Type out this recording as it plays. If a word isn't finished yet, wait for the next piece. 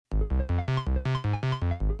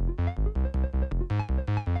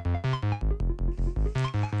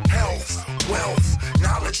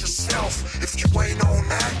knowledge yourself. If you ain't on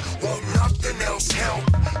that, won't nothing else help.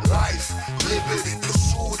 Life, liberty,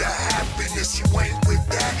 pursuit of happiness. You ain't with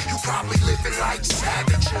that, you probably living like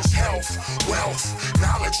savages. Health, wealth,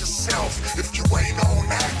 knowledge yourself. If you ain't on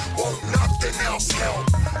that, won't nothing else help.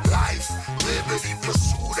 Life, liberty,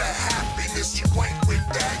 pursuit of happiness. You ain't with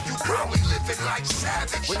that, you probably living like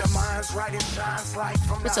savages. When the mind's right, it shines like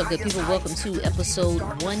from. What's up, good people? Welcome to episode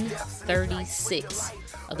 136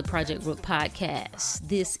 of the Project Rook Podcast.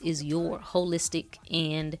 This is your holistic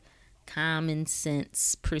and common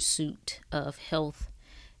sense pursuit of health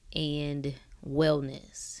and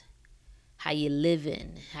wellness. How you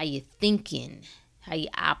living, how you thinking, how you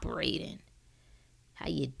operating, how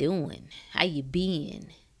you doing, how you being.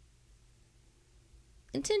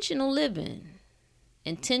 Intentional living,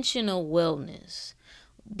 intentional wellness.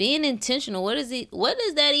 Being intentional, what does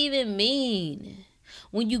that even mean?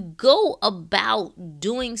 When you go about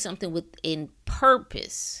doing something within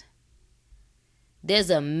purpose, there's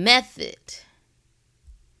a method.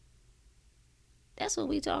 That's what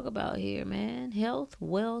we talk about here, man. Health,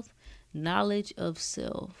 wealth, knowledge of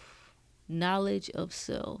self. Knowledge of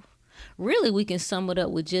self. Really, we can sum it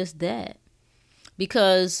up with just that.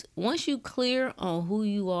 Because once you clear on who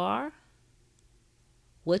you are,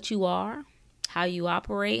 what you are, how you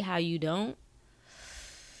operate, how you don't,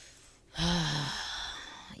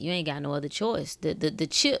 you ain't got no other choice. The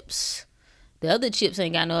other chips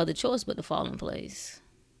ain't got no other choice but to fall in place.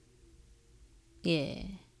 Yeah.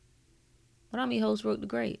 But I'm your host, Rook the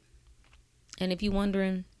Great. And if you're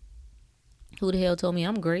wondering who the hell told me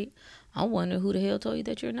I'm great, I'm wondering who the hell told you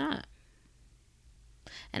that you're not.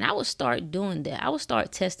 And I would start doing that. I would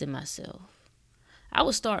start testing myself. I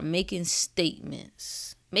would start making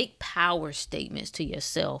statements. Make power statements to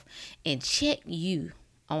yourself and check you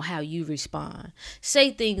on how you respond.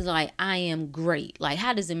 Say things like, I am great. Like,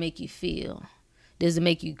 how does it make you feel? Does it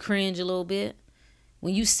make you cringe a little bit?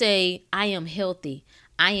 When you say, I am healthy,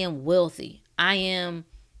 I am wealthy, I am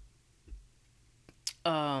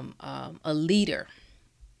a leader,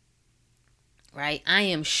 right? I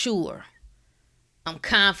am sure. I'm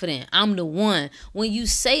confident. I'm the one. When you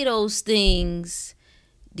say those things,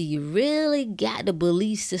 do you really got the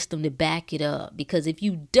belief system to back it up? Because if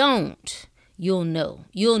you don't, you'll know.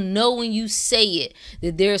 You'll know when you say it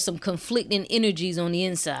that there are some conflicting energies on the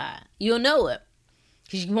inside. You'll know it.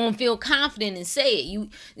 Because you won't feel confident in saying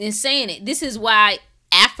it. This is why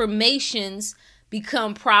affirmations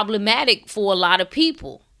become problematic for a lot of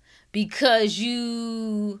people. Because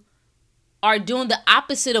you are doing the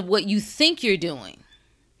opposite of what you think you're doing.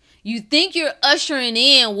 You think you're ushering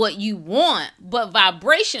in what you want, but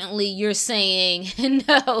vibrationally you're saying,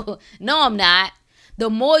 no, I'm not. The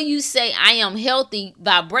more you say I am healthy,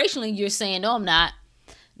 vibrationally you're saying, no, I'm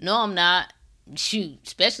not. Shoot,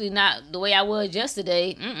 especially not the way I was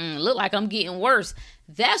yesterday. Look like I'm getting worse.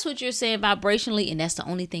 That's what you're saying vibrationally, and that's the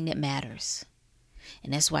only thing that matters.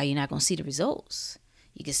 And that's why you're not going to see the results.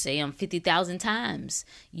 You can say them 50,000 times.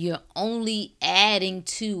 You're only adding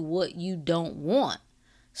to what you don't want.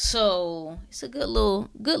 So it's a good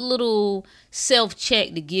little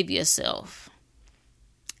self-check to give yourself.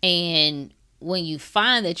 And when you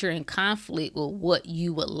find that you're in conflict with what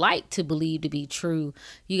you would like to believe to be true,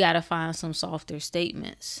 you got to find some softer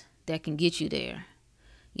statements that can get you there.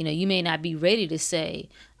 You know, you may not be ready to say,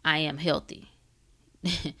 I am healthy.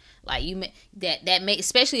 Like you may that may,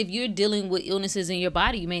 especially if you're dealing with illnesses in your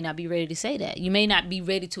body, you may not be ready to say that. You may not be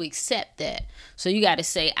ready to accept that. So you got to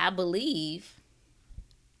say, I believe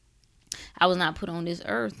I was not put on this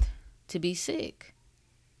earth to be sick.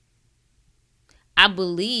 I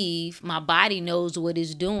believe my body knows what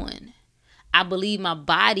it's doing. I believe my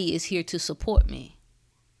body is here to support me.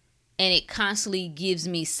 And it constantly gives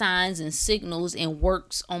me signs and signals and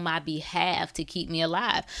works on my behalf to keep me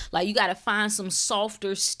alive. Like, you got to find some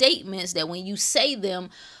softer statements that when you say them,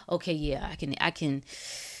 okay, yeah, I can,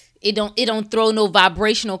 it don't throw no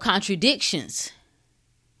vibrational contradictions.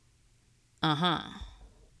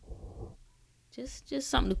 Just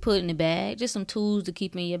something to put in the bag. Just some tools to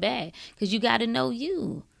keep in your bag. Because you got to know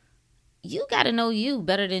you. You got to know you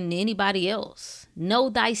better than anybody else. Know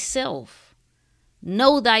thyself.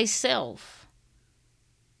 Know thyself.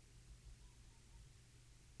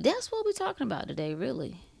 That's what we're talking about today,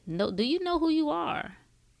 really. Do you know who you are?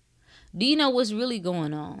 Do you know what's really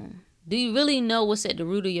going on? Do you really know what's at the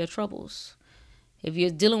root of your troubles? If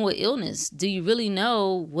you're dealing with illness, do you really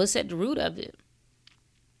know what's at the root of it?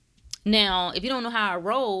 Now, if you don't know how I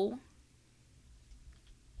roll,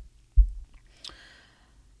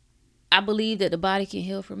 I believe that the body can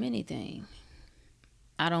heal from anything.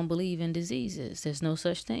 I don't believe in diseases. There's no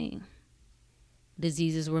such thing.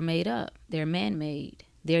 Diseases were made up. They're man-made.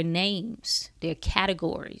 their names, their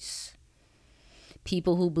categories.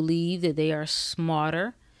 People who believe that they are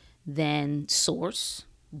smarter than source,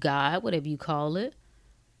 God, whatever you call it,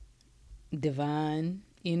 divine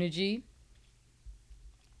energy,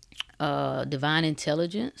 divine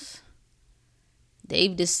intelligence.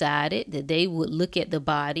 They've decided that they would look at the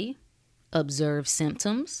body, observe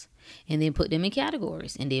symptoms, and then put them in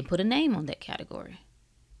categories, and then put a name on that category.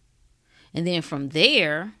 And then from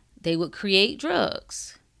there, they would create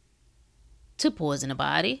drugs to poison the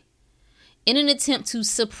body in an attempt to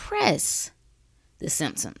suppress the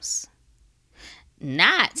symptoms,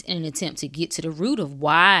 not in an attempt to get to the root of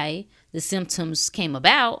why the symptoms came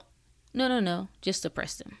about. No, just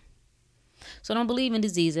suppress them. So I don't believe in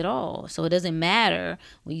disease at all. So it doesn't matter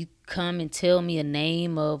when you come and tell me a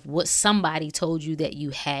name of what somebody told you that you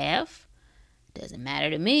have. It doesn't matter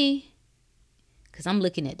to me, because I'm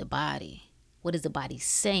looking at the body. What is the body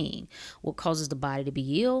saying? What causes the body to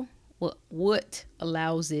be ill? What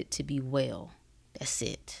allows it to be well? That's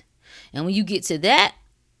it. And when you get to that,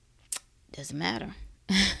 it doesn't matter.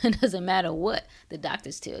 It doesn't matter what the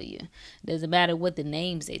doctors tell you. It doesn't matter what the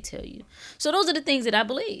names they tell you. So those are the things that I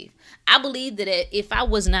believe. I believe that if I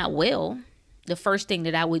was not well, the first thing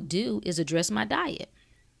that I would do is address my diet.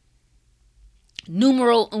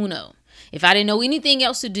 Numero uno. If I didn't know anything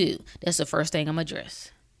else to do, that's the first thing I'm going to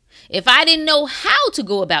address. If I didn't know how to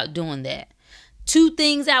go about doing that, 2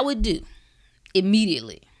 things I would do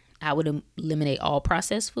immediately. I would eliminate all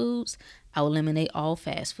processed foods. I would eliminate all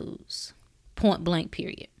fast foods. Point blank,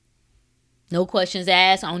 period. No questions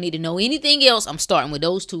asked. I don't need to know anything else. I'm starting with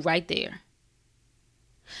those 2 right there.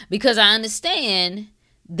 Because I understand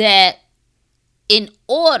that in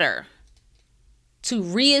order to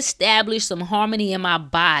reestablish some harmony in my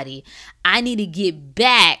body, I need to get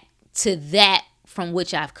back to that from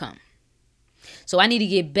which I've come. So I need to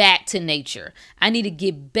get back to nature. I need to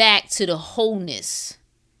get back to the wholeness.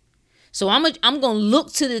 So I'm going to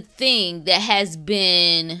look to the thing that has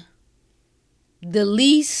been the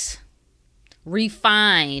least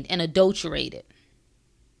refined and adulterated.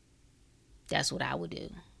 That's what I would do.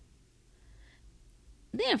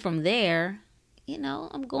 Then from there,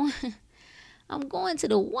 I'm going to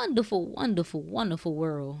the wonderful, wonderful, wonderful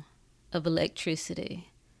world of electricity.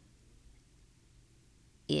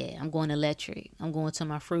 Yeah, I'm going electric. I'm going to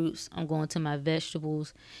my fruits. I'm going to my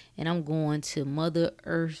vegetables. And I'm going to Mother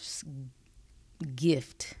Earth's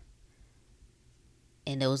gift.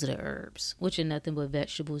 And those are the herbs, which are nothing but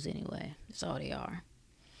vegetables anyway. That's all they are.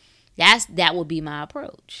 That would be my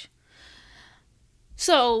approach.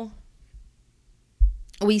 So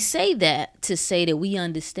we say that to say that we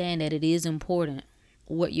understand that it is important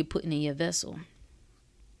what you're putting in your vessel.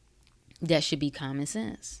 That should be common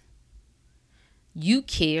sense. You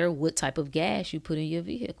care what type of gas you put in your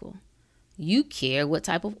vehicle. You care what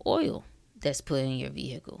type of oil that's put in your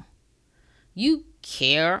vehicle. You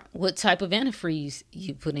care what type of antifreeze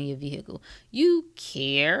you put in your vehicle. You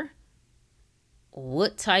care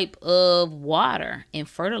what type of water and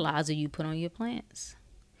fertilizer you put on your plants.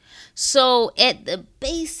 So at the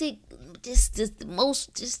basic,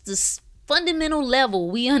 the fundamental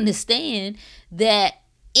level, we understand that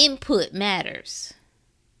input matters.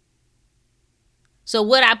 So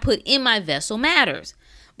what I put in my vessel matters.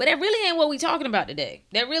 But that really ain't what we're talking about today.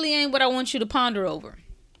 That really ain't what I want you to ponder over.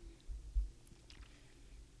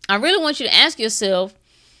 I really want you to ask yourself,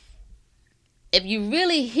 if you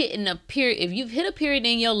really if you've hit a period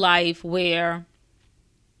in your life where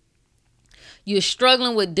you're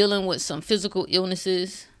struggling with dealing with some physical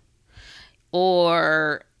illnesses,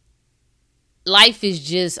 or life is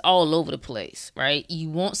just all over the place, right? You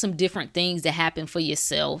want some different things to happen for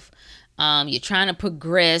yourself. You're trying to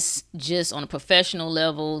progress just on a professional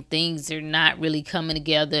level. Things are not really coming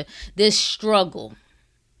together. There's struggle,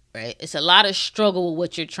 right? It's a lot of struggle with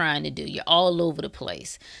what you're trying to do. You're all over the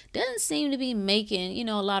place. Doesn't seem to be making,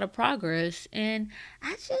 a lot of progress. And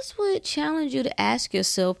I just would challenge you to ask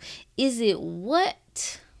yourself, is it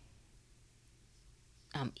what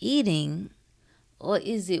I'm eating, or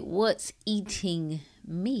is it what's eating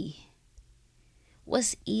me?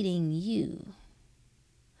 What's eating you?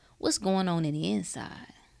 What's going on in the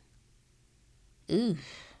inside?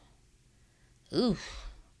 Oof.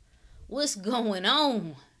 What's going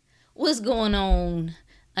on? What's going on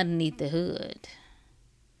underneath the hood?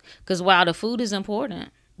 Because while the food is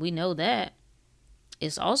important, we know that,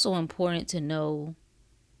 it's also important to know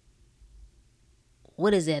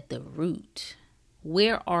what is at the root.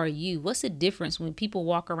 Where are you? What's the difference when people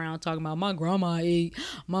walk around talking about my grandma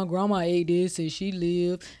ate this and she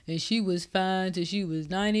lived and she was fine till she was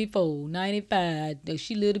 94, 95,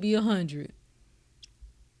 she lived to be 100.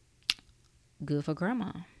 good for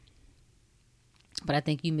grandma. But I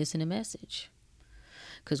think you're missing the message.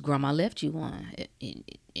 Because grandma left you one.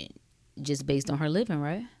 Just based on her living,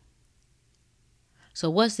 right? So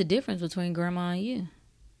what's the difference between grandma and you?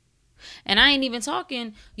 And I ain't even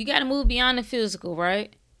talking, you got to move beyond the physical,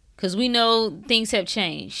 right? Because we know things have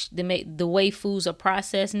changed. The way foods are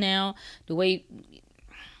processed now, the way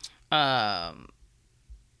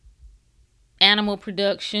animal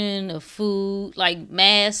production of food, like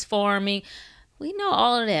mass farming. We know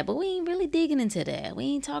all of that, but we ain't really digging into that. We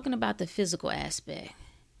ain't talking about the physical aspect.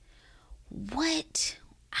 What?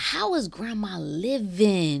 How is grandma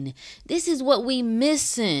living? This is what we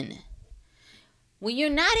missing. When you're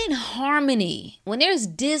not in harmony, when there's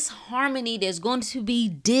disharmony, there's going to be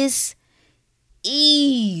dis-ease.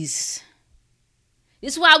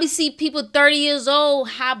 This is why we see people 30 years old,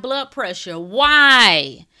 high blood pressure.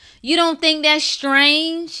 Why? You don't think that's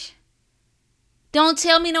strange? Don't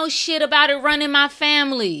tell me no shit about it running my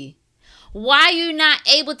family. Why you not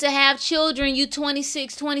able to have children? You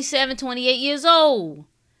 26, 27, 28 years old.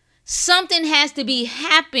 Something has to be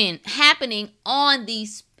happening on the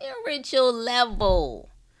spiritual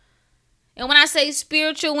level. And when I say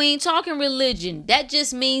spiritual, we ain't talking religion. That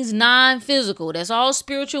just means non-physical. That's all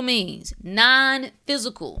spiritual means.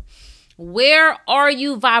 Non-physical. Where are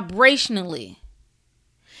you vibrationally?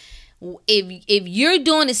 If you're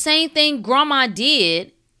doing the same thing grandma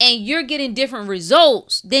did and you're getting different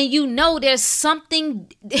results, then you know there's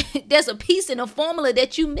something, there's a piece in the formula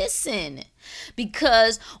that you're missing.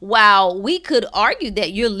 Because while we could argue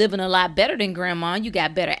that you're living a lot better than grandma, you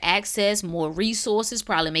got better access, more resources,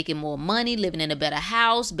 probably making more money, living in a better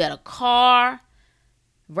house, better car,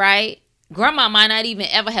 right? Grandma might not even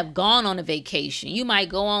ever have gone on a vacation. You might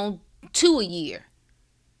go on 2 a year.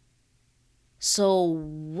 So,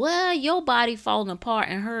 well, your body falling apart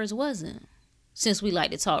and hers wasn't. Since we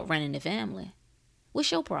like to talk running the family.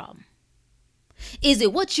 What's your problem? Is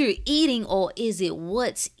it what you're eating or is it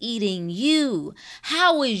what's eating you?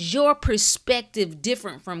 How is your perspective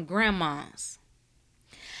different from grandma's?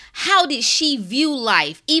 How did she view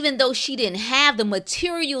life even though she didn't have the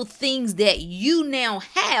material things that you now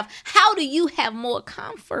have? How do you have more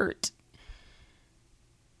comfort?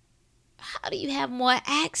 How do you have more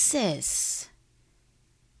access?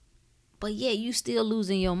 But yet you still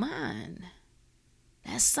losing your mind.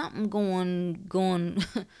 That's something going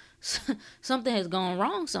something has gone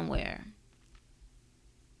wrong somewhere.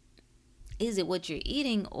 Is it what you're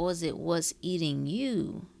eating or is it what's eating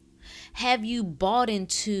you? Have you bought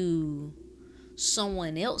into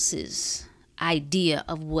someone else's idea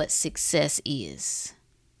of what success is?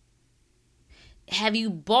 Have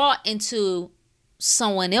you bought into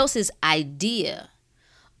someone else's idea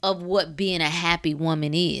of what being a happy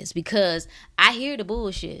woman is? Because I hear the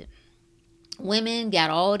bullshit. Women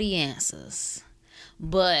got all the answers.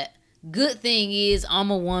 But good thing is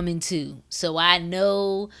I'm a woman too. So I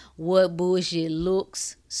know what bullshit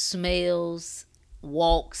looks, smells,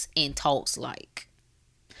 walks, and talks like.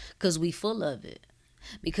 Because we full of it.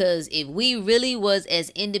 Because if we really was as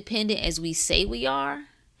independent as we say we are,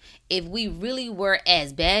 if we really were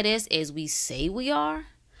as badass as we say we are,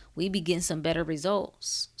 we be getting some better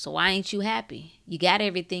results. So why ain't you happy? You got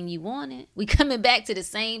everything you wanted. We coming back to the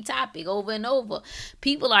same topic over and over.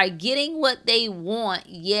 People are getting what they want,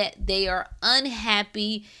 yet they are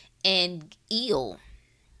unhappy and ill.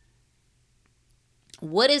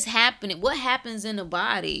 What is happening? What happens in the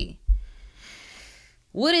body?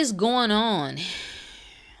 What is going on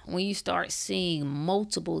when you start seeing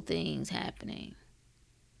multiple things happening?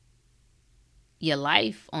 Your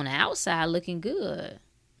life on the outside looking good.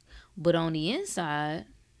 But on the inside,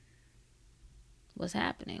 what's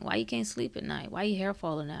happening? Why you can't sleep at night? Why your hair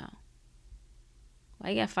falling out?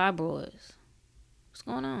 Why you got fibroids? What's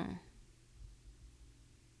going on?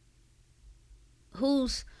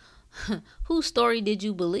 Whose story did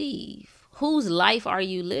you believe? Whose life are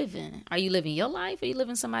you living? Are you living your life or are you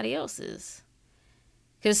living somebody else's?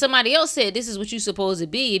 Because somebody else said this is what you're supposed to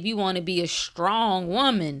be if you want to be a strong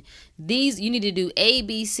woman. You need to do A,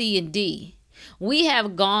 B, C, and D. We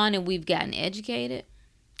have gone and we've gotten educated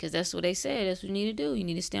because that's what they said. That's what you need to do. You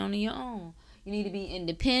need to stand on your own. You need to be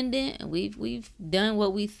independent. And we've done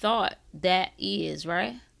what we thought that is,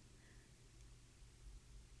 right?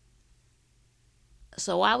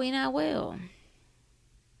 So why we not well?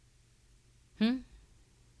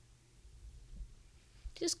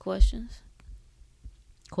 Just questions.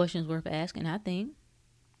 Questions worth asking, I think.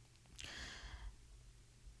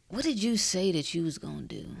 What did you say that you was going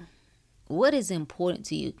to do? What is important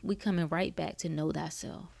to you? We coming right back to know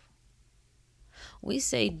thyself. We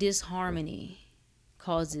say disharmony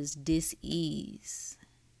causes dis-ease.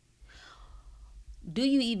 do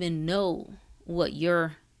you even know what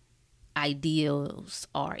your ideals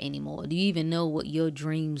are anymore? Do you even know what your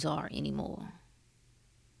dreams are anymore?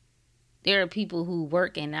 There are people who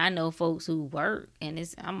work, and I know folks who work, and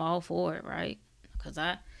I'm all for it, right? Because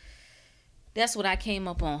that's what I came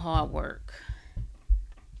up on, hard work.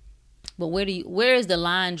 But where is the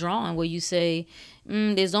line drawn where you say,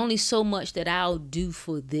 there's only so much that I'll do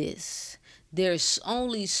for this. There's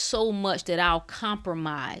only so much that I'll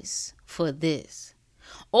compromise for this.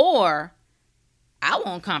 Or I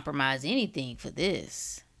won't compromise anything for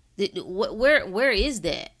this. Where is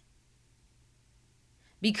that?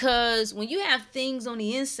 Because when you have things on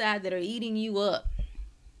the inside that are eating you up,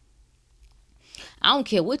 I don't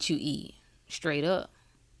care what you eat, straight up.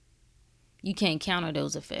 You can't counter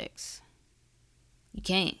those effects. You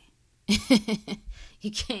can't.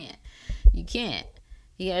 You can't. You can't.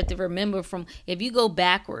 You have to remember if you go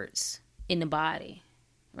backwards in the body,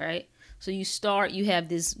 right? So you have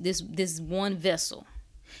this one vessel,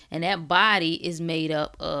 and that body is made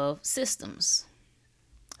up of systems.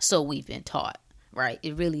 So we've been taught, right?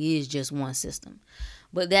 It really is just one system.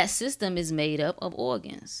 But that system is made up of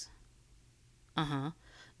organs.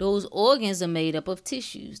 Those organs are made up of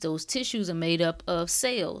tissues. Those tissues are made up of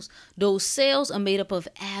cells. Those cells are made up of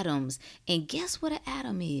atoms. And guess what an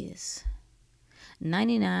atom is?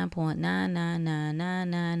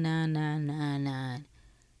 99.9999999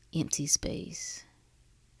 empty space.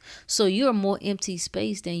 So you're more empty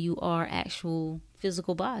space than you are actual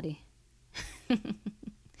physical body.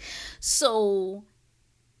 So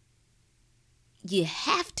you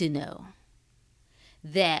have to know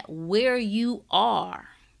that where you are,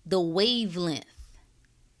 the wavelength,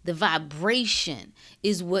 the vibration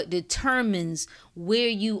is what determines where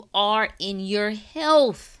you are in your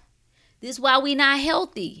health. This is why we're not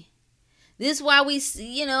healthy. This is why we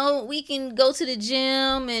can go to the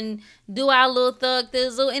gym and do our little thug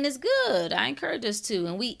thizzle, and it's good. I encourage us to.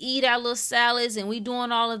 And we eat our little salads, and we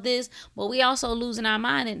doing all of this, but we also losing our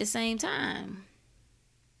mind at the same time.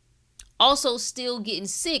 Also still getting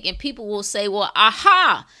sick, and people will say, well,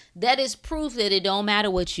 that is proof that it don't matter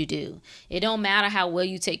what you do. It don't matter how well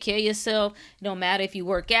you take care of yourself. It don't matter if you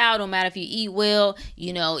work out. It don't matter if you eat well.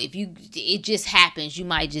 It just happens. You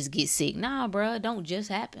might just get sick. Nah, bro, it don't just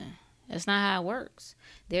happen. That's not how it works.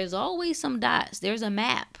 There's always some dots. There's a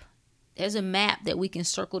map. There's a map that we can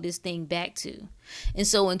circle this thing back to. And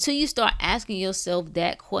so until you start asking yourself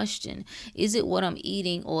that question, is it what I'm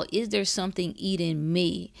eating, or is there something eating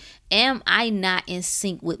me? Am I not in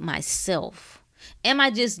sync with myself? Am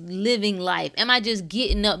I just living life? Am I just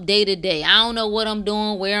getting up day to day? I don't know what I'm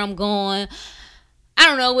doing, where I'm going. I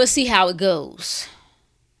don't know. We'll see how it goes.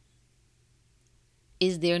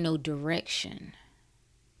 Is there no direction?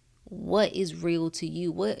 What is real to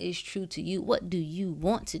you? What is true to you? What do you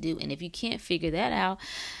want to do? And if you can't figure that out,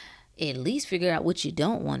 at least figure out what you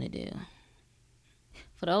don't want to do.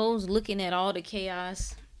 For those looking at all the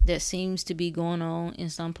chaos that seems to be going on in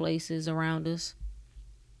some places around us,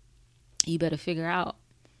 you better figure out,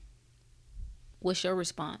 what's your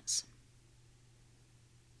response?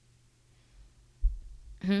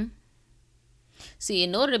 See,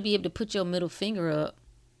 in order to be able to put your middle finger up,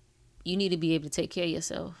 you need to be able to take care of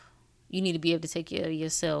yourself. You need to be able to take care of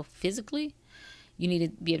yourself physically. You need to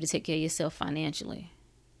be able to take care of yourself financially.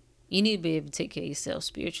 You need to be able to take care of yourself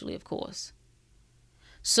spiritually, of course.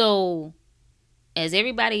 So as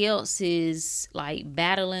everybody else is like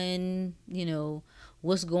battling,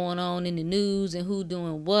 what's going on in the news and who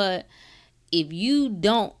doing what, if you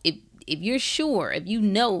know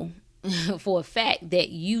for a fact that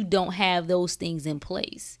you don't have those things in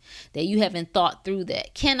place, that you haven't thought through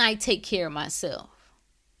that, can I take care of myself?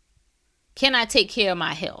 Can I take care of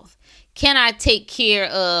my health? Can I take care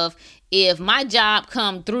of, if my job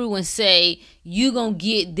come through and say, you gonna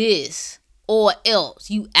get this or else,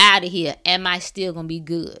 you out of here, am I still gonna be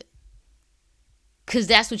good? Because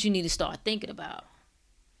that's what you need to start thinking about,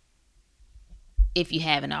 if you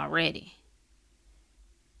haven't already.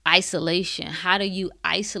 Isolation. How do you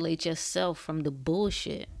isolate yourself from the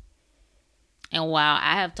bullshit? And while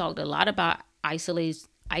I have talked a lot about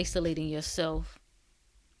isolating yourself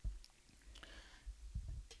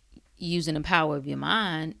using the power of your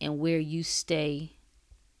mind and where you stay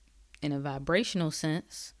in a vibrational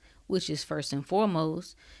sense, which is first and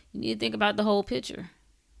foremost, you need to think about the whole picture.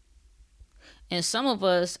 And some of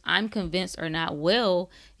us, I'm convinced, are not well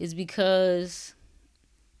is because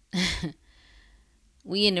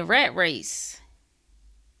we in the rat race,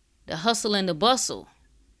 the hustle and the bustle.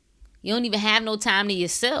 You don't even have no time to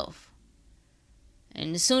yourself.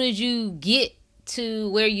 And as soon as you get to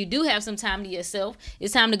where you do have some time to yourself,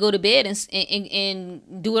 it's time to go to bed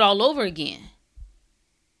and do it all over again.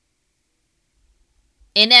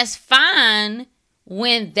 And that's fine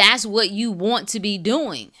when that's what you want to be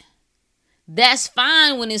doing. That's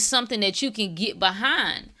fine when it's something that you can get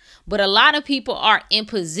behind. But a lot of people are in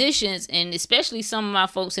positions, and especially some of my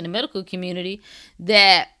folks in the medical community,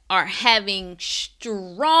 that are having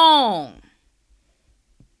strong,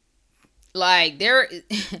 like they're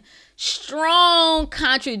strong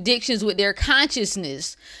contradictions with their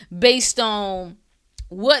consciousness based on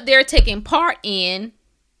what they're taking part in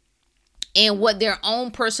and what their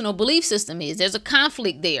own personal belief system is. There's a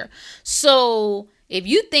conflict there. So if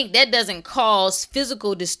you think that doesn't cause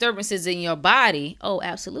physical disturbances in your body, oh,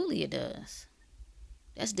 absolutely it does.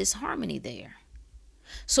 That's disharmony there.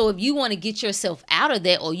 So if you want to get yourself out of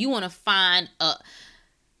that, or you want to find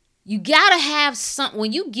you got to have something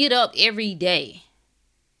when you get up every day.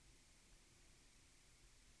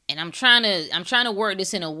 And I'm trying to work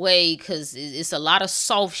this in a way, because it's a lot of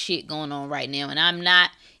soft shit going on right now, and I'm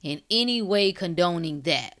not in any way condoning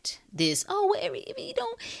that. This, if you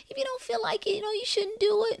don't feel like it, you shouldn't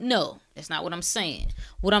do it. No, that's not what I'm saying.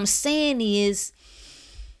 What I'm saying is,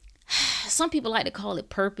 some people like to call it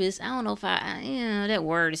purpose. I don't know if that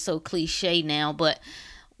word is so cliche now, but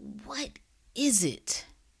what is it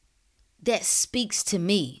that speaks to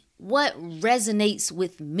me? What resonates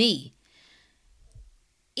with me?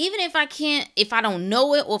 Even if I don't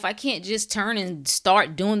know it, or if I can't just turn and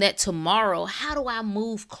start doing that tomorrow, how do I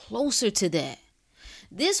move closer to that?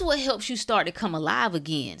 This is what helps you start to come alive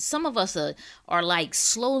again. Some of us are like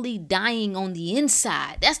slowly dying on the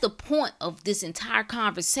inside. That's the point of this entire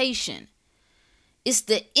conversation. It's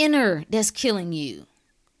the inner that's killing you.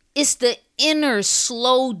 It's the inner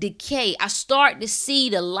slow decay. I start to see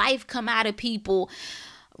the life come out of people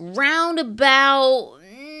round about...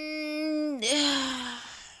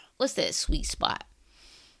 what's that sweet spot?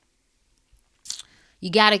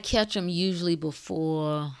 You got to catch them usually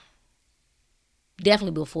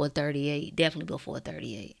definitely before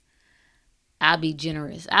 38. I'll be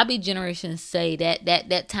generous and say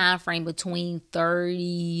that time frame between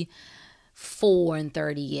 34 and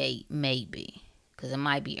 38, maybe, because it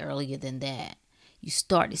might be earlier than that. You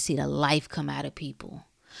start to see the life come out of people.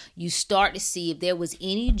 You start to see if there was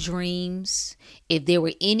any dreams, if there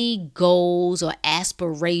were any goals or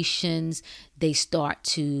aspirations, they start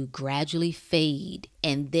to gradually fade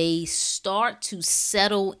and they start to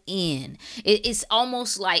settle in. It's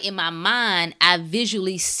almost like, in my mind, I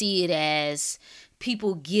visually see it as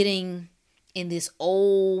people getting in this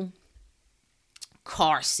old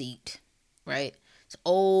car seat, right? It's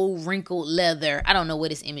old wrinkled leather. I don't know where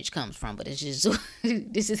this image comes from, but it's just,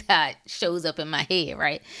 this is how it shows up in my head,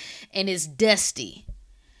 right? And it's dusty.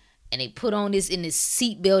 And they put on this, and this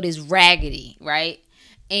seatbelt is raggedy, right?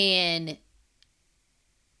 And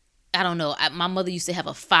I don't know. My mother used to have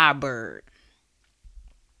a Firebird.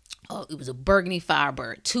 Oh, it was a burgundy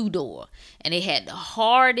Firebird, 2-door. And they had the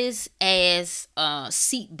hardest ass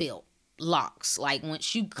seatbelt locks. Like,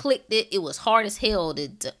 once you clicked it, it was hard as hell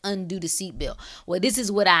to undo the seatbelt. Well, this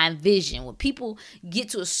is what I envision. When people get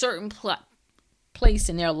to a certain place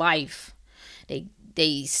in their life,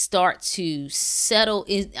 they start to settle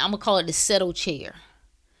in. I'm gonna call it the settle chair.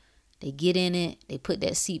 They get in it, they put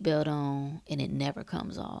that seatbelt on, and it never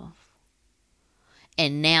comes off.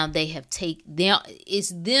 And now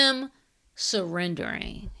it's them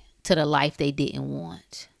surrendering to the life they didn't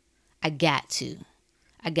want. I got kids.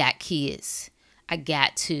 I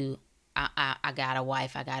got a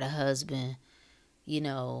wife. I got a husband.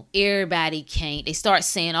 Everybody can't. They start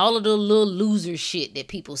saying all of the little loser shit that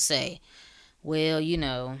people say. Well,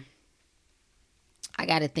 I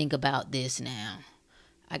got to think about this now.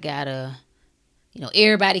 I got to,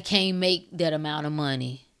 everybody can't make that amount of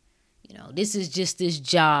money. This is just this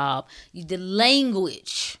job. The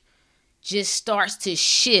language just starts to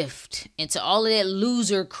shift into all of that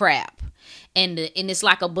loser crap. And it's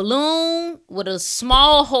like a balloon with a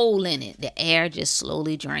small hole in it. The air just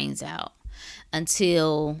slowly drains out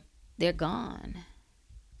until they're gone.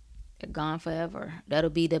 They're gone forever. That'll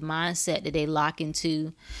be the mindset that they lock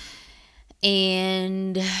into.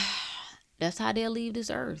 And that's how they'll leave this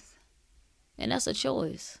earth. And that's a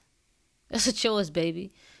choice. That's a choice,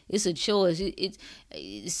 baby. It's a choice. It's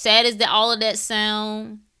sad as all of that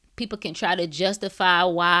sound. People can try to justify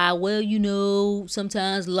why. Well,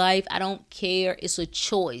 sometimes life, I don't care. It's a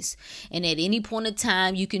choice. And at any point in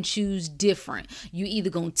time, you can choose different. You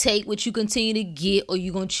either going to take what you continue to get, or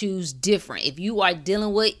you're going to choose different. If you are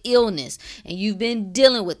dealing with illness and you've been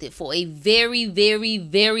dealing with it for a very, very,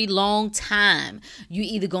 very long time, you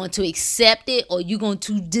either going to accept it, or you're going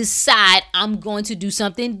to decide, I'm going to do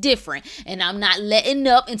something different. And I'm not letting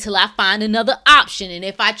up until I find another option. And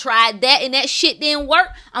if I tried that and that shit didn't work,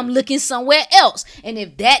 I'm I'm looking somewhere else. And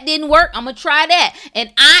if that didn't work, I'm going to try that.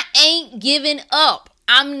 And I ain't giving up.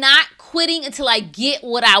 I'm not quitting until I get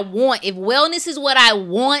what I want. If wellness is what I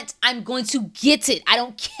want, I'm going to get it. I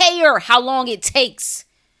don't care how long it takes.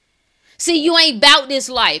 See, you ain't about this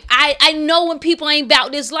life. I know when people ain't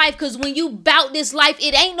about this life, because when you about this life,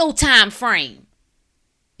 it ain't no time frame.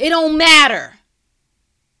 It don't matter.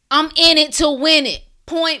 I'm in it to win it.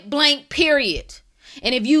 Point blank, period.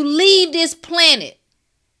 And if you leave this planet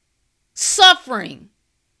suffering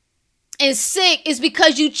and sick, it's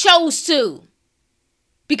because you chose to.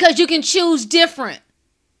 Because you can choose different.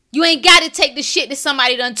 You ain't got to take the shit that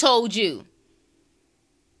somebody done told you.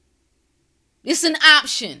 It's an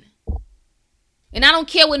option. And I don't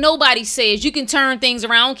care what nobody says. You can turn things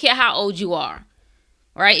around. I don't care how old you are.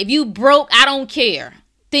 All right? If you broke, I don't care.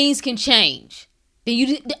 Things can change. Then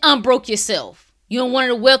you unbroke yourself. You're in one of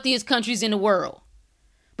the wealthiest countries in the world.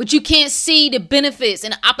 But you can't see the benefits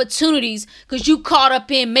and the opportunities because you caught up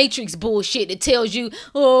in Matrix bullshit that tells you,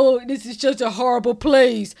 oh, this is just a horrible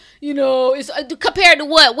place. You know, it's compared to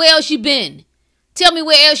what? Where else you been? Tell me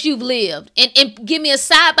where else you've lived. And give me a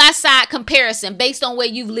side-by-side comparison based on where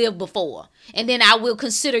you've lived before. And then I will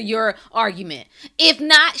consider your argument. If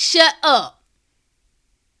not, shut up.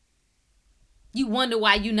 You wonder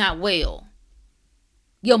why you're not well.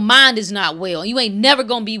 Your mind is not well. You ain't never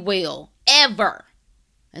going to be well. Ever.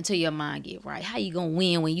 Until your mind get right. How you going to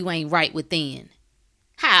win when you ain't right within?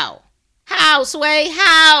 How? How, Sway?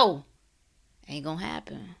 How? Ain't going to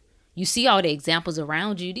happen. You see all the examples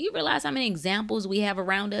around you. Do you realize how many examples we have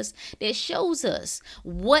around us that shows us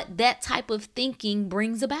what that type of thinking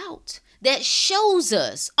brings about? That shows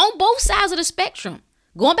us on both sides of the spectrum.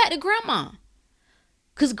 Going back to grandma.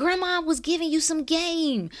 Because grandma was giving you some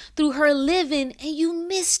game through her living and you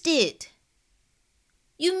missed it.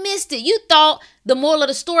 You missed it. You thought the moral of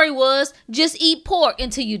the story was just eat pork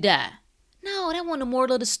until you die. No, that wasn't the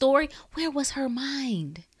moral of the story. Where was her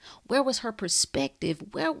mind? Where was her perspective?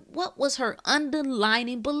 What was her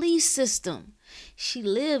underlying belief system? She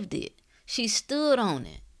lived it. She stood on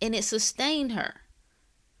it. And it sustained her.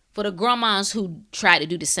 For the grandmas who try to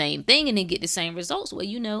do the same thing and then get the same results, well,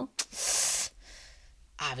 you know,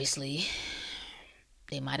 obviously,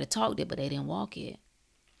 they might have talked it, but they didn't walk it.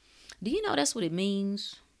 Do you know that's what it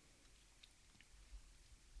means?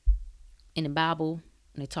 In the Bible,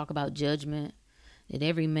 when they talk about judgment, that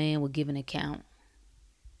every man will give an account.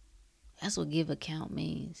 That's what give account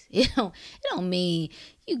means. It don't mean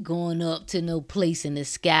you going up to no place in the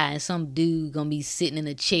sky and some dude gonna be sitting in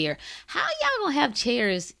a chair. How y'all gonna have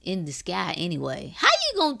chairs in the sky anyway? How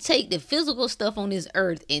you gonna take the physical stuff on this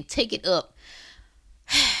earth and take it up?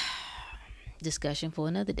 Discussion for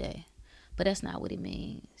another day. But that's not what it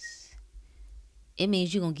means. It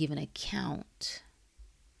means you're gonna give an account.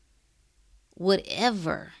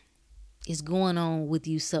 Whatever is going on with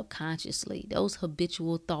you subconsciously, those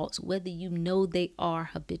habitual thoughts, whether you know they are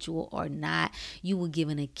habitual or not, you will give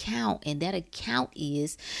an account. And that account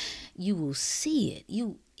is, you will see it,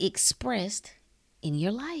 you expressed in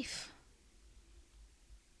your life.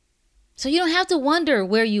 So you don't have to wonder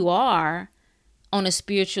where you are on a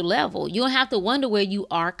spiritual level. You don't have to wonder where you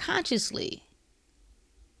are consciously.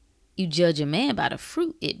 You judge a man by the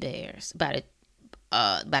fruit it bears, by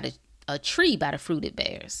a tree by the fruit it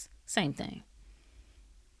bears. Same thing.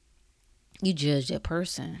 You judge that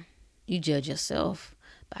person. You judge yourself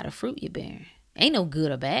by the fruit you're bearing. Ain't no good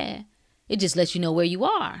or bad. It just lets you know where you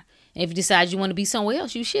are. And if you decide you want to be somewhere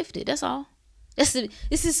else, you shift it. That's all. This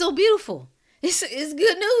is so beautiful. It's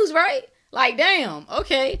good news, right? Like, damn,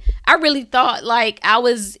 okay. I really thought like I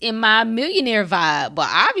was in my millionaire vibe, but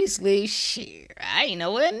obviously, shit, I ain't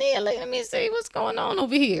nowhere near. Let me see what's going on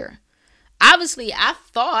over here. Obviously, I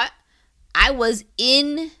thought I was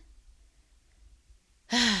in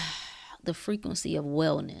the frequency of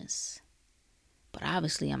wellness. But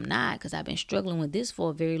obviously I'm not, because I've been struggling with this for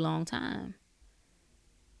a very long time.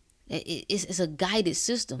 It's a guided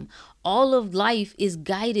system. All of life is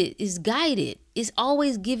guided. It's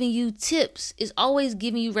always giving you tips. It's always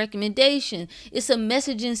giving you recommendation. It's a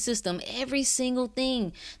messaging system. Every single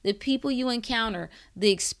thing, the people you encounter,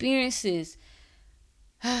 the experiences,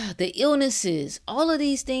 the illnesses, all of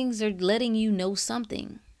these things are letting you know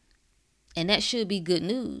something. And that should be good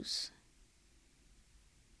news.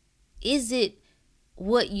 Is it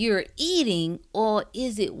what you're eating, or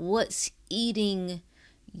is it what's eating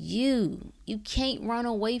you? You can't run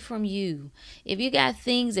away from you. If you got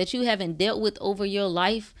things that you haven't dealt with over your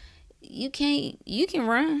life, you can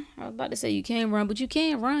run. I was about to say you can't run, but you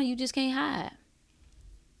can run. You just can't hide.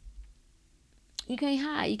 You can't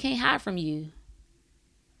hide. You can't hide from you.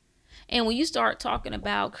 And when you start talking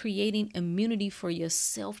about creating immunity for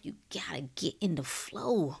yourself, you gotta get in the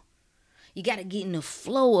flow. You gotta get in the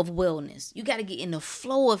flow of wellness. You gotta get in the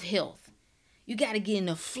flow of health. You gotta get in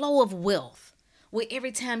the flow of wealth. Where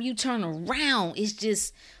every time you turn around, it's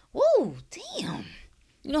just, whoa, damn.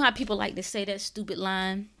 You know how people like to say that stupid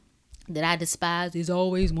line that I despise? There's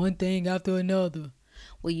always one thing after another.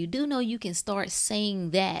 Well, you do know you can start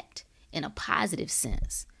saying that in a positive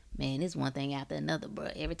sense. Man, it's one thing after another, bro.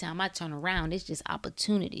 Every time I turn around, it's just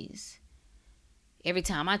opportunities. Every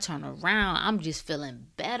time I turn around, I'm just feeling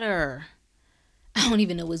better. I don't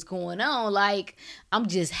even know what's going on. Like, I'm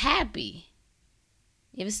just happy.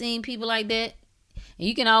 You ever seen people like that? And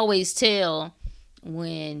you can always tell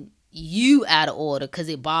when you out of order because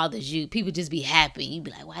it bothers you. People just be happy. You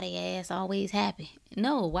be like, why they ass always happy?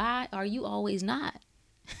 No, why are you always not?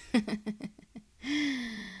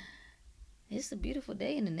 It's a beautiful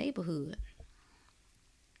day in the neighborhood.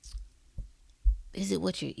 Is it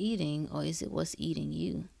what you're eating or is it what's eating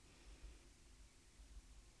you?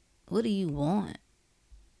 What do you want?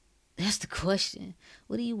 That's the question.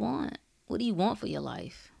 What do you want? What do you want for your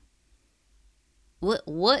life?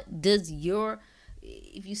 What does your...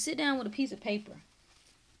 If you sit down with a piece of paper,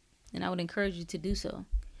 and I would encourage you to do so,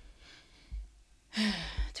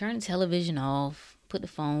 turn the television off, put the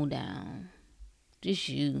phone down, just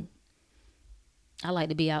you. I like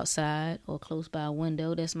to be outside or close by a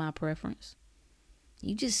window. That's my preference.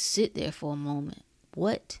 You just sit there for a moment.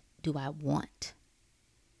 What do I want?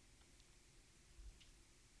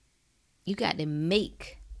 You got to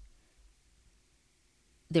make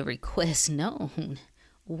the request known.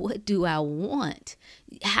 What do I want?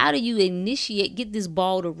 How do you get this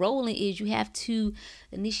ball to rolling is you have to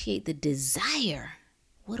initiate the desire.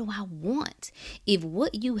 What do I want? If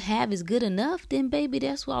what you have is good enough, then baby,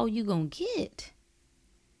 that's all you're going to get.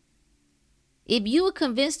 If you are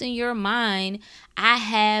convinced in your mind, I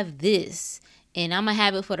have this and I'm going to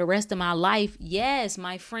have it for the rest of my life. Yes,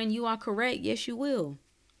 my friend, you are correct. Yes, you will.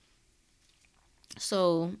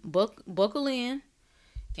 So buckle in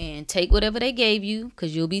and take whatever they gave you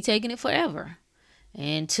because you'll be taking it forever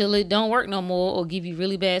until it don't work no more or give you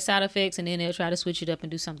really bad side effects. And then they'll try to switch it up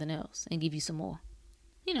and do something else and give you some more,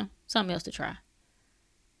 something else to try.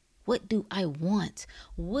 What do I want?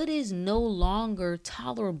 What is no longer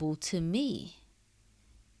tolerable to me?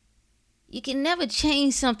 You can never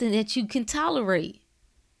change something that you can tolerate.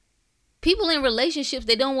 People in relationships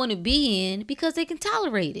they don't want to be in because they can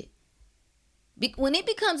tolerate it. When it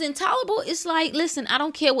becomes intolerable, it's like, listen, I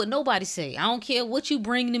don't care what nobody say. I don't care what you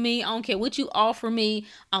bring to me. I don't care what you offer me.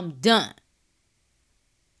 I'm done.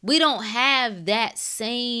 We don't have that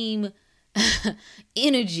same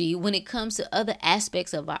energy when it comes to other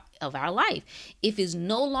aspects of our life. If it's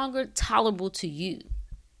no longer tolerable to you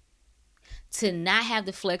to not have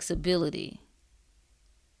the flexibility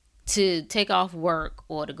to take off work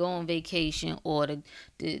or to go on vacation or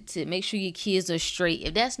to make sure your kids are straight,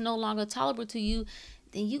 if that's no longer tolerable to you,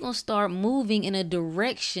 then you're going to start moving in a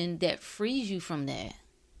direction that frees you from that.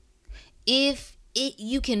 If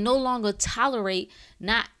you can no longer tolerate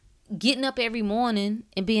not getting up every morning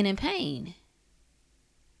and being in pain.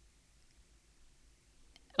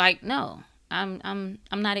 Like, no, I'm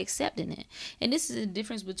not accepting it. And this is the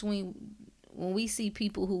difference between when we see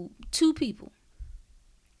two people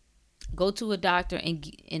go to a doctor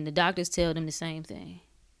and the doctors tell them the same thing.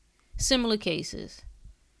 Similar cases.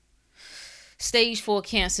 Stage 4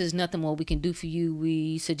 cancer is nothing more we can do for you.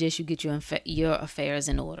 We suggest you get your affairs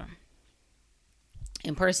in order.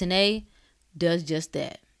 And person A does just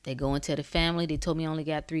that. They go into the family. They told me I only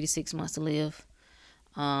got 3 to 6 months to live.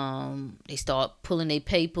 They start pulling their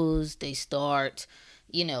papers. They start,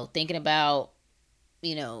 thinking about,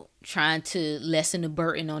 trying to lessen the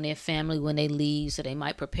burden on their family when they leave. So they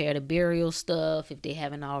might prepare the burial stuff if they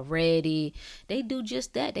haven't already. They do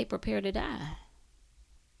just that. They prepare to die.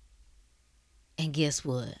 And guess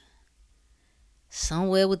what?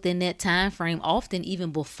 Somewhere within that time frame, often even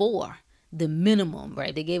before the minimum,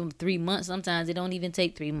 right? They gave them 3 months. Sometimes they don't even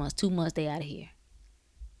take 3 months. 2 months, they out of here.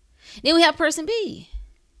 Then we have person B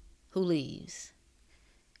who leaves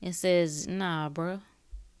and says, nah, bro.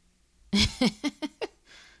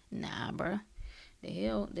 Nah, bro.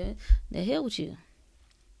 The hell with you.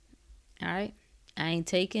 All right? I ain't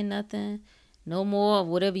taking nothing. No more of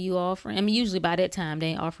whatever you offering. I mean, usually by that time, they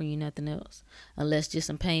ain't offering you nothing else. Unless just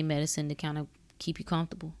some pain medicine to kind of keep you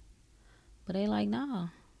comfortable. But they like, nah.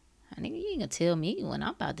 I think you ain't gonna tell me when I'm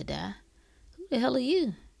about to die. Who the hell are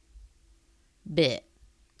you? Bet.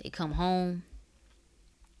 They come home.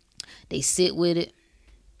 They sit with it.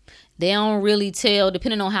 They don't really tell,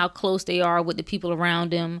 depending on how close they are with the people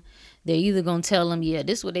around them, They're either going to tell them, yeah,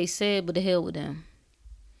 this is what they said, but the hell with them.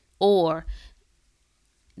 Or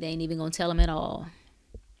they ain't even going to tell them at all.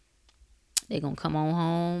 They're going to come on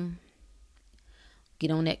home,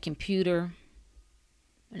 get on that computer,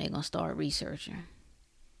 and they're going to start researching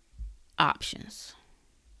options.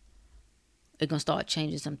 They're going to start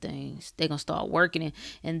changing some things. They're going to start working it.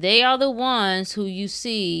 And they are the ones who you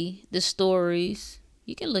see the stories.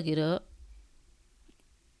 You can look it up.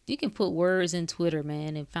 You can put words in Twitter,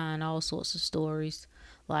 man, and find all sorts of stories.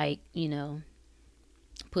 Like,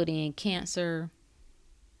 put in cancer,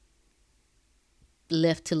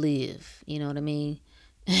 left to live. You know what I mean?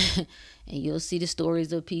 And you'll see the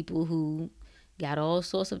stories of people who got all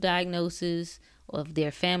sorts of diagnoses, or if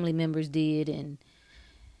their family members did, and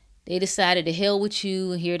they decided to hell with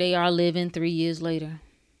you, and here they are living 3 years later.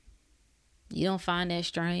 You don't find that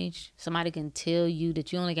strange? Somebody can tell you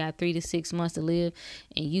that you only got 3 to 6 months to live,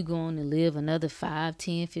 and you going to live another 5,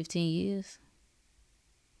 10, 15 years?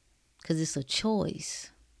 Because it's a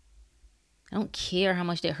choice. I don't care how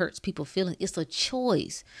much that hurts people's feelings. It's a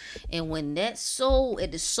choice. And when that soul,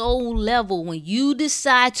 at the soul level, when you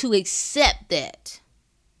decide to accept that,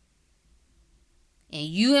 and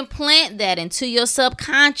you implant that into your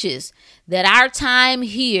subconscious, that our time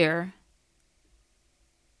here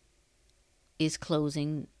is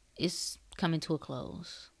closing, it's coming to a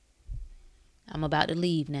close. I'm about to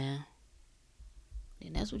leave now.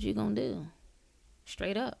 And that's what you're going to do.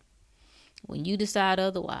 Straight up. When you decide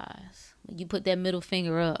otherwise, when you put that middle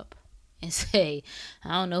finger up and say,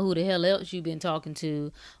 I don't know who the hell else you've been talking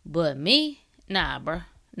to, but me? Nah, bruh.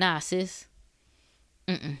 Nah, sis.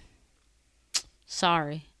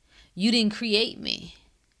 Sorry. You didn't create me.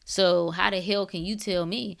 So how the hell can you tell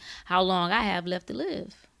me how long I have left to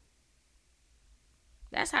live?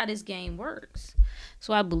 That's how this game works.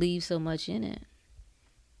 So I believe so much in it.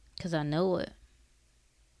 Because I know it.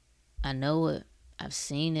 I know it. I've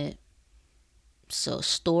seen it. So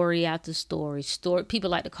story after story. People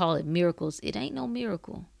like to call it miracles. It ain't no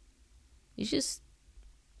miracle. It's just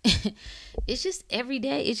it's just every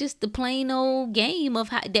day. It's just the plain old game of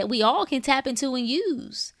how, that we all can tap into and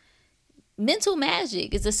use. Mental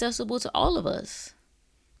magic is accessible to all of us.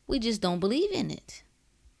 We just don't believe in it.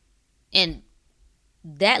 And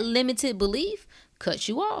that limited belief cuts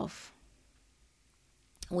you off.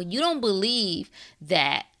 When you don't believe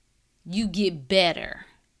that you get better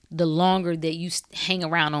the longer that you hang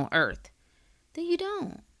around on earth, then you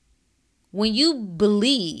don't. When you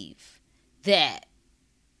believe that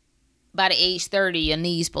by the age 30, your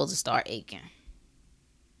knees supposed to start aching,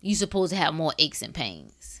 you supposed to have more aches and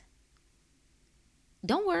pains.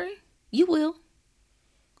 Don't worry. You will.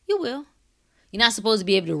 You will. You're not supposed to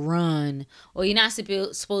be able to run, or you're not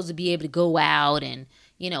supposed to be able to go out and,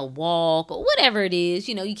 walk, or whatever it is.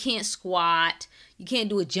 You can't squat. You can't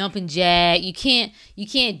do a jumping jack. You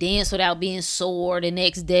can't dance without being sore the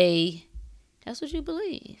next day. That's what you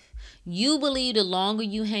believe. You believe the longer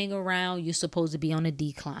you hang around, you're supposed to be on a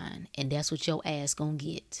decline. And that's what your ass gonna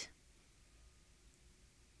get.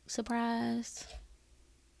 Surprise.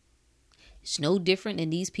 It's no different than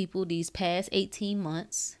these people these past 18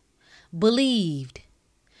 months believed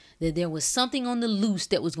that there was something on the loose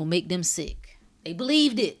that was going to make them sick. They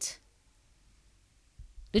believed it.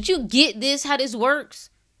 Did you get this, how this works?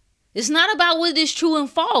 It's not about what is true and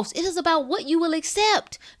false. It is about what you will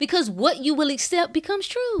accept, because what you will accept becomes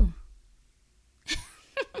true.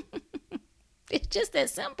 It's just that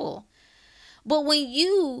simple. But when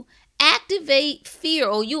you activate fear,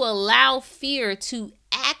 or you allow fear to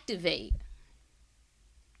activate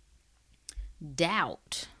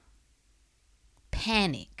doubt,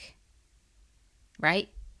 panic, right?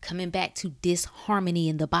 Coming back to disharmony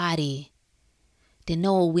in the body. Then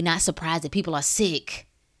no, we're not surprised that people are sick.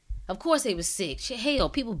 Of course they were sick. Hell,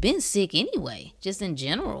 people been sick anyway, just in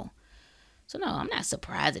general. So no, I'm not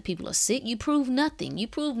surprised that people are sick. You prove nothing. You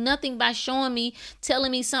prove nothing by telling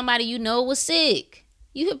me somebody you know was sick.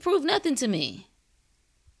 You have proved nothing to me.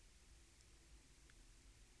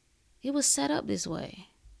 It was set up this way.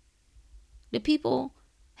 The people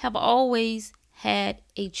have always had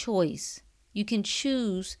a choice. You can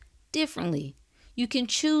choose differently. You can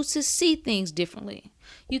choose to see things differently.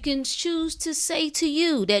 You can choose to say to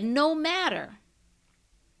you that no matter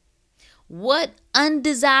what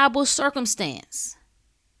undesirable circumstance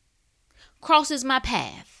crosses my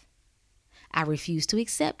path, I refuse to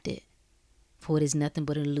accept it, for it is nothing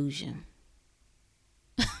but an illusion.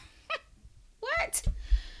 What?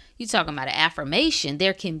 You talking about an affirmation?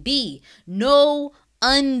 There can be no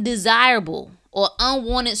undesirable or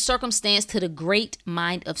unwanted circumstance to the great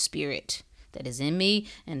mind of spirit that is in me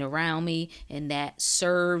and around me and that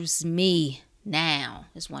serves me. Now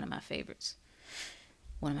is one of my favorites.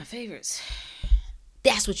 One of my favorites.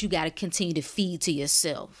 That's what you got to continue to feed to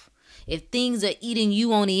yourself. If things are eating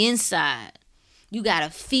you on the inside, you got to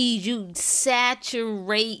feed you,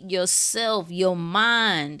 saturate yourself, your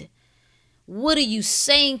mind. What are you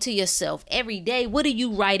saying to yourself every day? What are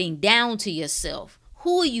you writing down to yourself?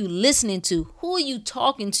 Who are you listening to? Who are you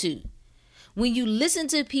talking to? When you listen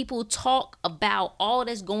to people talk about all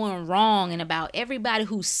that's going wrong and about everybody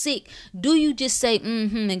who's sick, do you just say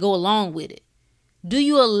and go along with it? Do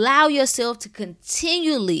you allow yourself to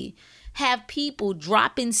continually have people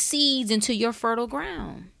dropping seeds into your fertile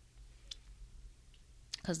ground?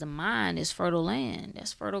 Because the mind is fertile land.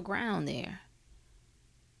 That's fertile ground there.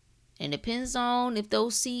 And it depends on if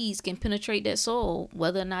those seeds can penetrate that soil,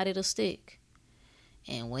 whether or not it'll stick.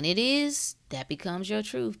 And when it is, that becomes your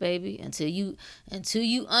truth, baby. Until you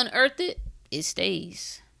unearth it, it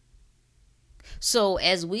stays. So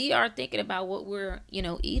as we are thinking about what we're,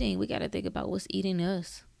 eating, we got to think about what's eating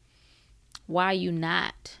us. Why are you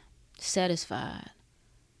not satisfied?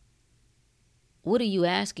 What are you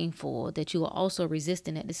asking for that you are also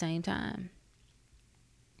resisting at the same time?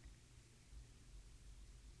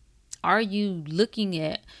 Are you looking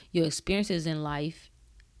at your experiences in life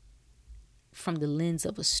from the lens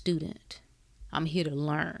of a student? I'm here to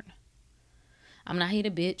learn. I'm not here to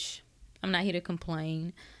bitch. I'm not here to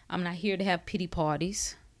complain. I'm not here to have pity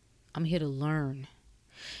parties. I'm here to learn.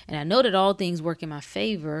 And I know that all things work in my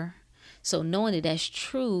favor. So knowing that that's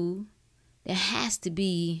true, there has to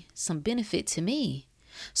be some benefit to me.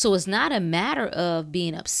 So it's not a matter of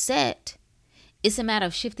being upset. It's a matter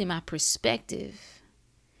of shifting my perspective.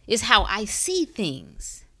 It's how I see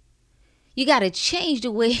things. You got to change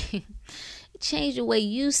the way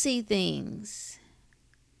you see things.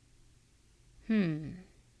 The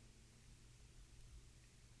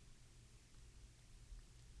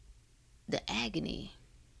agony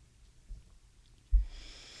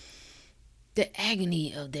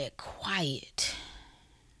of that quiet,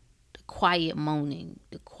 the quiet moaning,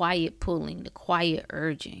 the quiet pulling, the quiet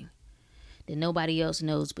urging that nobody else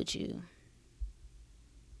knows but you.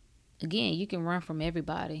 Again, you can run from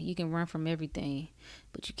everybody. You can run from everything,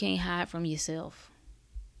 but you can't hide from yourself.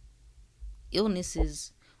 Illness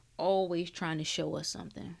is always trying to show us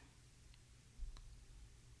something.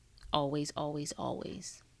 Always, always,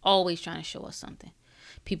 always. Always trying to show us something.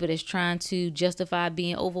 People that's trying to justify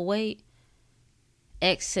being overweight,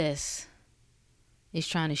 excess is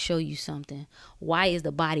trying to show you something. Why is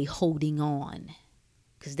the body holding on?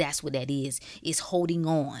 Because that's what that is. It's holding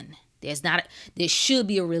on. There should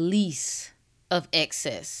be a release of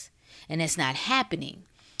excess, and that's not happening.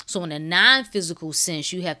 So in a non-physical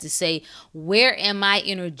sense, you have to say, where am I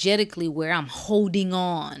energetically where I'm holding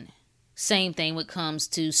on? Same thing when it comes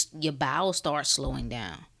to your bowels start slowing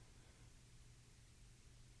down.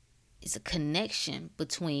 It's a connection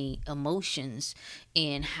between emotions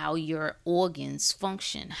and how your organs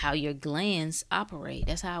function, how your glands operate.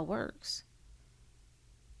 That's how it works.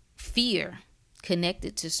 Fear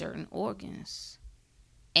connected to certain organs.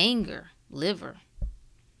 Anger, liver.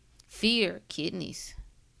 Fear, kidneys.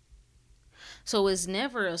 So it's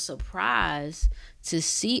never a surprise to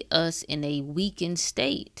see us in a weakened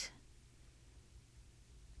state.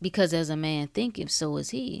 Because as a man thinketh, so is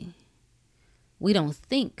he. We don't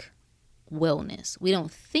think wellness. We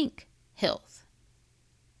don't think health.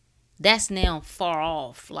 That's now far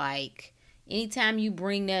off. Like, anytime you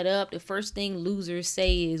bring that up, the first thing losers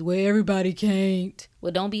say is, well, everybody can't.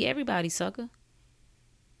 Well, don't be everybody, sucker.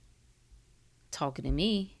 Talking to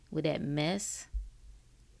me with that mess.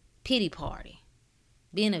 Pity party.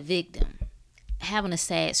 Being a victim. Having a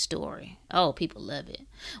sad story. Oh, people love it.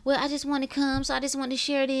 Well, I just want to come, so I just want to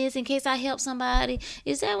share this in case I help somebody.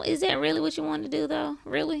 Is that really what you want to do, though?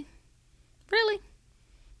 Really? Really?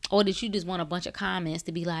 Or did you just want a bunch of comments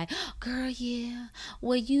to be like, girl, yeah,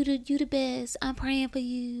 well, you the best. I'm praying for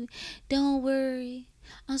you. Don't worry.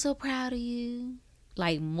 I'm so proud of you.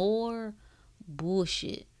 Like more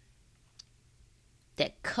bullshit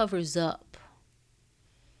that covers up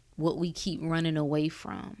what we keep running away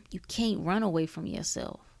from. You can't run away from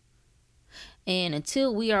yourself. And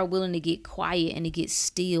until we are willing to get quiet and to get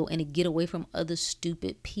still and to get away from other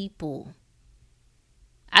stupid people,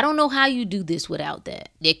 I don't know how you do this without that.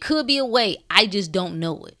 There could be a way. I just don't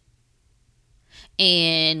know it.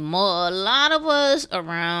 And a lot of us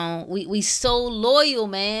around, we so loyal,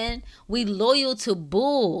 man. We loyal to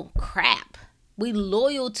bull crap. We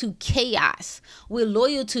loyal to chaos. We're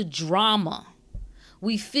loyal to drama.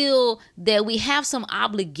 We feel that we have some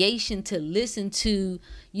obligation to listen to,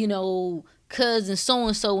 cousin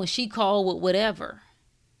so-and-so when she called with whatever.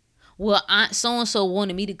 Well, so and so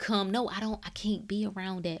wanted me to come. No, I can't be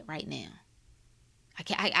around that right now.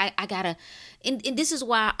 I gotta, and this is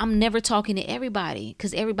why I'm never talking to everybody,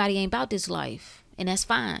 because everybody ain't about this life, and that's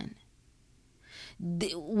fine.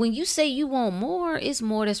 When you say you want more, it's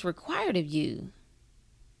more that's required of you.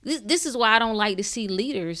 This is why I don't like to see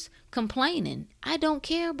leaders complaining. I don't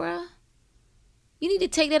care, bruh. You need to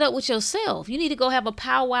take that up with yourself. You need to go have a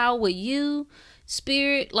powwow with you,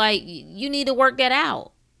 spirit. Like, you need to work that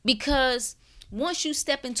out. Because once you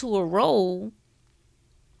step into a role,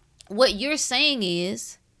 what you're saying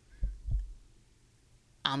is,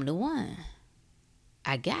 I'm the one.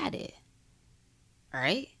 I got it. All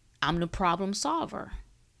right? I'm the problem solver.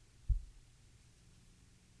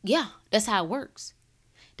 Yeah, that's how it works.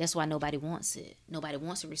 That's why nobody wants it. Nobody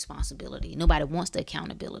wants the responsibility. Nobody wants the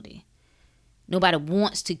accountability. Nobody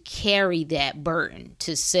wants to carry that burden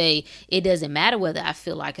to say, it doesn't matter whether I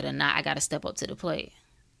feel like it or not. I got to step up to the plate.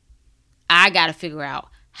 I got to figure out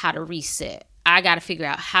how to reset. I got to figure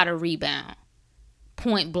out how to rebound.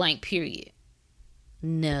 Point blank, period.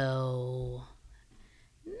 No.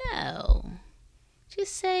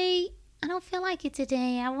 Just say, I don't feel like it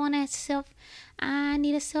today. I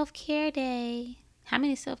need a self-care day. How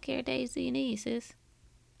many self-care days do you need, sis?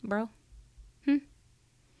 Bro?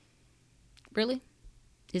 Really?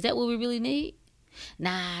 Is that what we really need?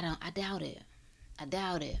 Nah, I doubt it. I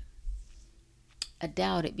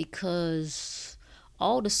doubt it because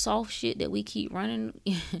all the soft shit that we keep running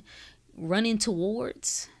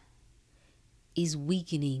towards is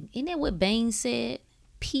weakening. Isn't that what Bain said?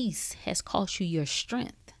 Peace has cost you your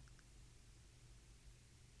strength.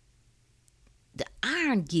 The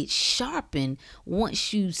iron gets sharpened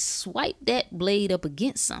once you swipe that blade up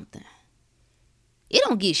against something. It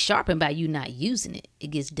don't get sharpened by you not using it.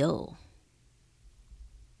 It gets dull.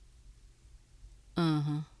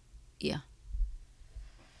 Yeah.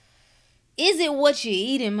 Is it what you're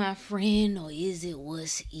eating, my friend, or is it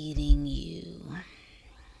what's eating you?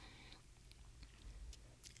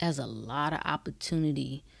 There's a lot of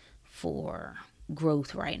opportunity for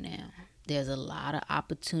growth right now. There's a lot of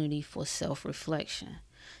opportunity for self-reflection.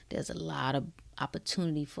 There's a lot of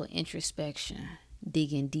opportunity for introspection,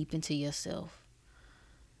 digging deep into yourself.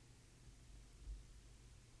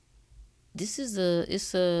 This is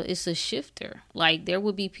it's a shifter. Like, there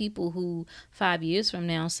would be people who 5 years from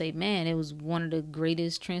now say, man, it was one of the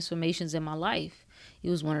greatest transformations in my life. It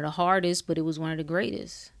was one of the hardest, but it was one of the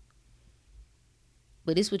greatest.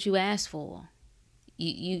 But it's what you asked for.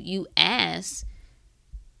 You asked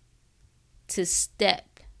to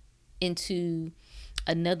step into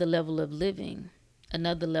another level of living,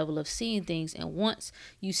 another level of seeing things. And once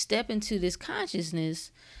you step into this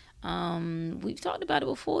consciousness, we've talked about it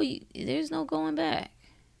before, there's no going back.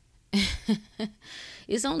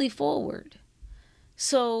 It's only forward.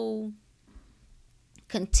 So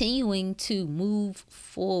continuing to move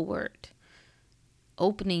forward,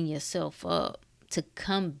 opening yourself up to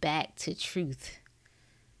come back to truth.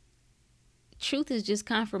 Truth is just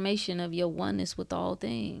confirmation of your oneness with all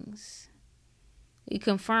things. It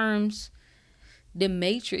confirms the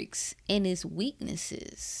matrix and its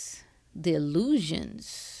weaknesses, the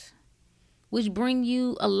illusions, which bring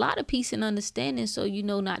you a lot of peace and understanding, so you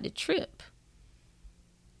know not to trip.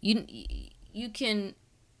 You can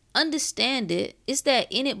understand it. It's that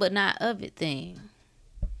in it but not of it thing.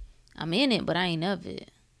 I'm in it but I ain't of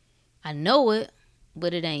it. I know it,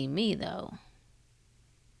 but it ain't me though.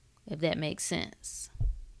 If that makes sense.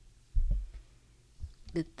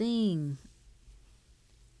 The thing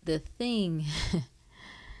that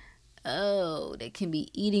can be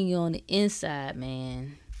eating you on the inside,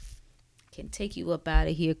 man, can take you up out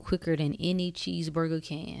of here quicker than any cheeseburger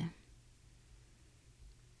can.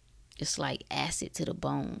 It's like acid to the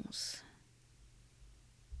bones.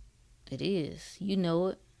 It is. You know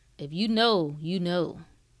it. If you know, you know.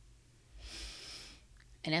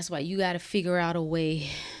 And that's why you got to figure out a way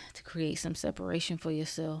to create some separation for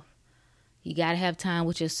yourself. You got to have time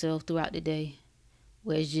with yourself throughout the day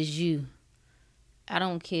where it's just you. I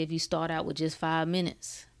don't care if you start out with just 5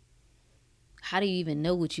 minutes. How do you even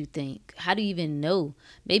know what you think? How do you even know?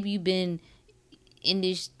 Maybe you've been in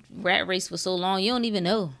this rat race for so long, you don't even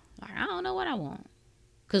know. Like, I don't know what I want.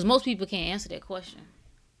 Because most people can't answer that question.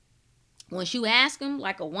 Once you ask them,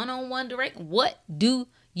 like a one-on-one direct, what do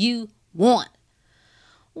you want?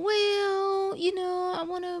 Well, I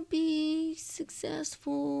want to be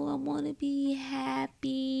successful. I want to be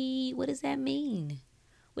happy. What does that mean?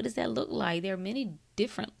 What does that look like? There are many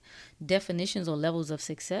different definitions or levels of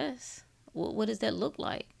success. What does that look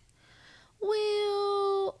like?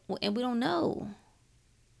 Well, and we don't know.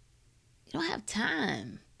 You don't have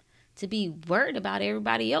time to be worried about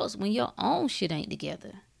everybody else when your own shit ain't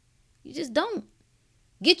together. You just don't.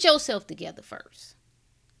 Get yourself together first.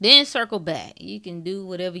 Then circle back. You can do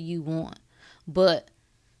whatever you want. But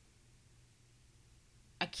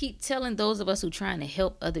I keep telling those of us who trying to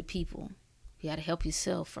help other people, you got to help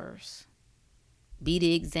yourself first. Be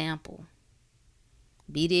the example.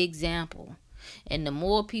 Be the example. And the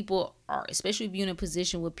more people are, especially if you're in a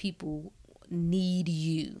position where people need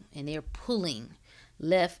you and they're pulling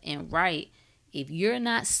left and right, if you're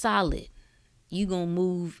not solid, you're going to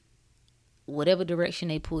move whatever direction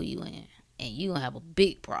they pull you in. And you're going to have a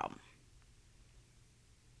big problem.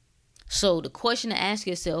 So the question to ask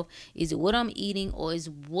yourself, is it what I'm eating, or is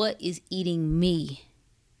what is eating me?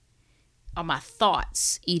 Are my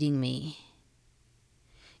thoughts eating me?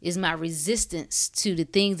 Is my resistance to the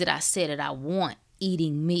things that I said that I want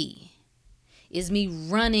eating me? Is me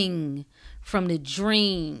running from the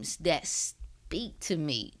dreams that speak to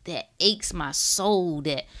me, that aches my soul,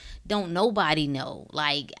 that don't nobody know?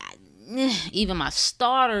 Like, even my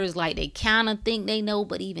starters, like, they kind of think they know,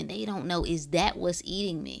 but even they don't know. Is that what's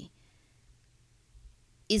eating me?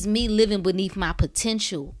 Is me living beneath my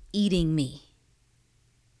potential eating me?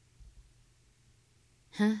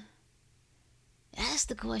 Huh? That's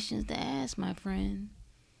the questions to ask, my friend.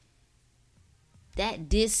 That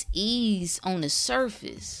dis-ease on the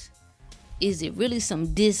surface, is it really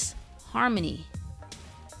some disharmony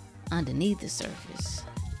underneath the surface?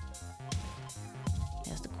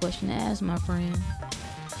 That's the question to ask, my friend.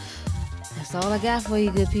 That's all I got for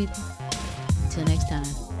you, good people. Until next time.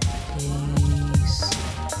 Peace.